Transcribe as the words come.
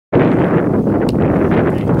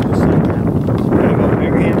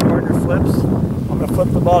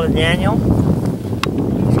ball to Daniel.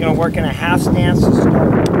 He's going to work in a half stance to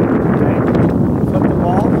start. Okay? Flip the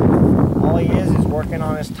ball. All he is working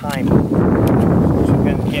on his timing. So we're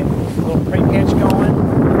going to get a little pre-pitch going.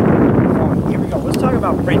 Here we go. Let's talk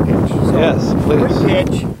about pre-pitch. So yes, please.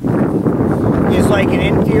 Pre-pitch is like an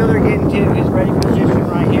infielder getting to his ready position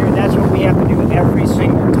right here. That's what we have to do every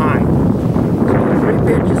single time. So the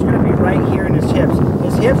pre-pitch is going to be right here in his hips.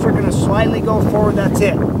 His hips are going to slightly go forward. That's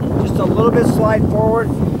it. Just a little bit slide forward.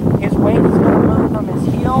 His weight is going to move from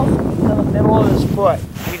his heels to the middle of his foot.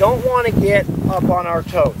 We don't want to get up on our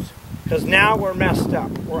toes because now we're messed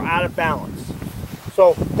up. We're out of balance.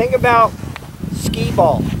 So think about skee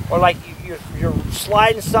ball, or like you're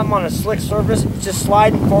sliding something on a slick surface. It's just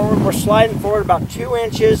sliding forward. We're sliding forward about 2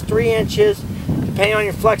 inches, 3 inches, depending on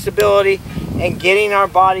your flexibility, and getting our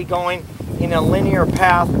body going in a linear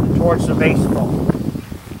path towards the baseball.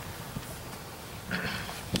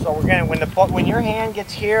 So we're going to, when your hand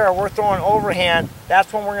gets here or we're throwing overhand,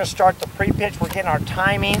 that's when we're going to start the pre-pitch. We're getting our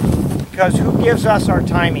timing, because who gives us our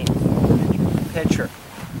timing? Pitcher.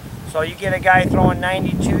 So you get a guy throwing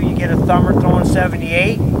 92, you get a thumber throwing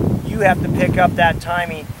 78, you have to pick up that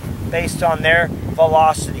timing based on their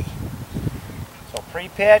velocity. So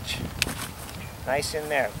pre-pitch, nice in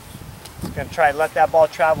there. Just going to try to let that ball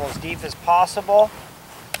travel as deep as possible.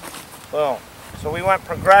 Boom. So we went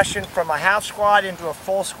progression from a half squat into a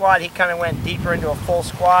full squat. He kind of went deeper into a full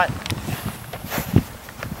squat.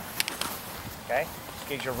 Okay, just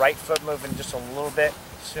get your right foot moving just a little bit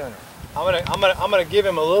sooner. I'm gonna give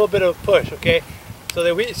him a little bit of a push, okay? So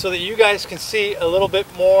that you guys can see a little bit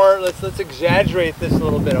more. Let's exaggerate this a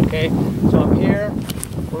little bit, okay? So I'm here.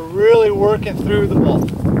 We're really working through the ball.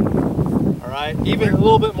 All right, even a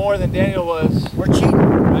little bit more than Daniel was. We're cheating.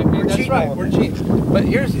 Right? That's right. We're cheating. But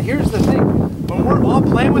here's the thing. When we're all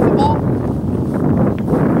playing with the ball,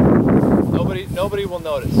 nobody will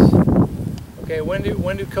notice. Okay, when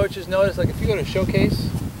do coaches notice? Like if you go to showcase,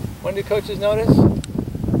 when do coaches notice?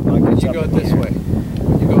 When you go this way.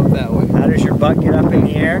 When you go that way. How does your butt get up in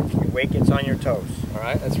the air? Your weight gets on your toes. All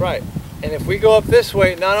right, that's right. And if we go up this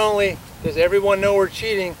way, not only does everyone know we're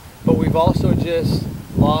cheating, but we've also just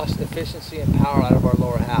lost efficiency and power out of our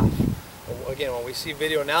lower half. Again, when we see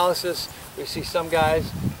video analysis, we see some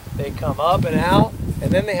guys, they come up and out,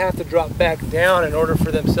 and then they have to drop back down in order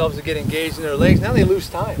for themselves to get engaged in their legs. Now they lose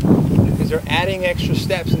time because they're adding extra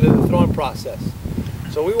steps into the throwing process.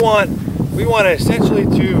 So we want to essentially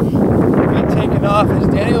to be taken off as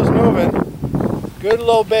Daniel's moving, good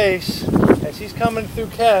low base as he's coming through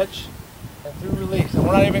catch and through release. And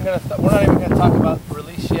we're not even going to talk about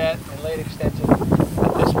release yet and late extension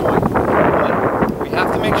at this point. But we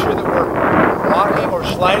have to make sure that we're walking or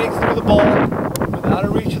sliding through the ball without a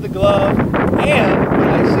reach of the glove. And what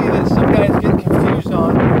I see that some guys get confused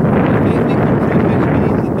on, they think the pre-pitch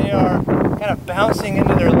means that they are kind of bouncing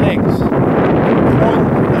into their legs.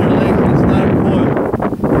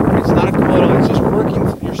 It's not a coil, it's just working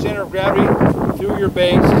your center of gravity through your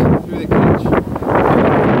base, through the catch. So we're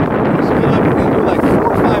going to do like 4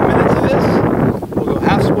 or 5 minutes of this. We'll go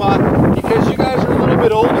half squat. Because you guys are a little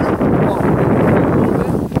bit older,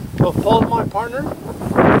 so Paul's my partner.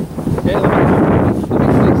 Okay, let me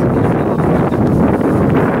fix the camera.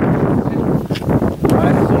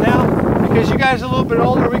 Alright, so now, because you guys are a little bit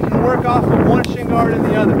older, we can work off of one shin guard and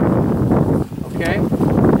the other. Okay?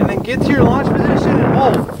 And then get to your launch position and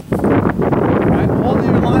hold. Right? Hold in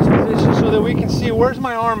your launch position so that we can see where's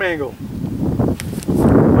my arm angle.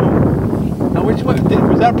 Now which one?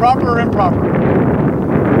 Was that proper or improper?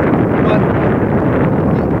 What?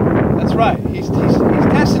 That's right. He's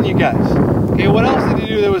testing you guys. Okay, what else did he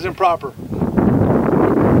do that was improper?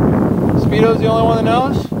 Speedo's the only one that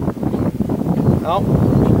knows? No.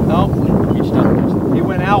 No. Reached out. He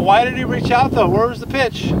went out. Why did he reach out though? Where was the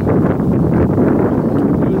pitch?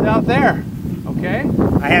 Out there, okay?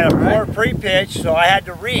 I had a poor pre-pitch, so I had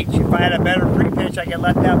to reach. If I had a better pre-pitch, I could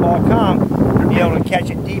let that ball come and be able to catch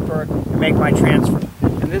it deeper and make my transfer.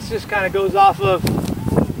 And this just kind of goes off of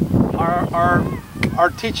our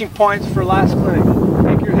teaching points for last clinic.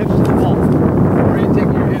 Take your hips to the ball. Where are you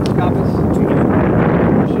taking your hips, Coppus?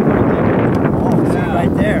 Oh, yeah.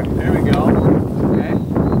 Right there. There we go. Okay,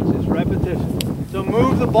 just repetition. So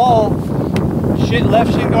move the ball.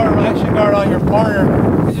 Left shin guard, right shin guard on your partner,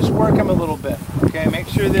 and just work him a little bit. Okay, make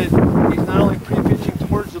sure that he's not only pre-pitching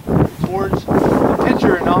towards the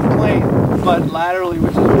pitcher and on plane, but laterally,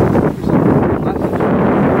 which is left. Okay,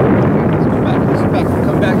 let's go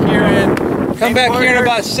back. Come back here in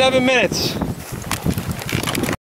about 7 minutes.